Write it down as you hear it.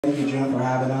Thank you, June, for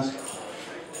having us.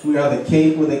 We are the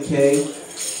Kape with a K.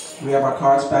 We have our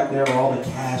cards back there where all the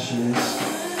cash is.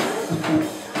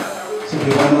 So if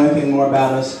you want to know anything more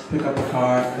about us, pick up a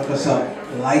card, look us up,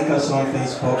 like us on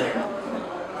Facebook.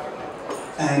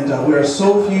 And we're a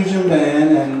Soul Fusion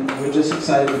band, and we're just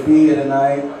excited to be here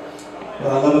tonight.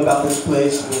 What I love about this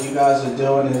place, what you guys are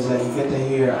doing, is that you get to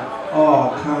hear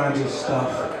all kinds of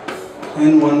stuff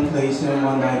in one place, in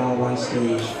one night, on one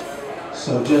stage.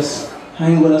 So just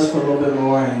hang with us for a little bit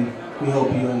more, and we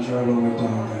hope you enjoy what we're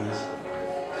doing, guys.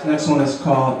 This next one is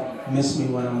called Miss Me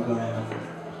When I'm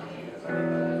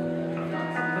Gone.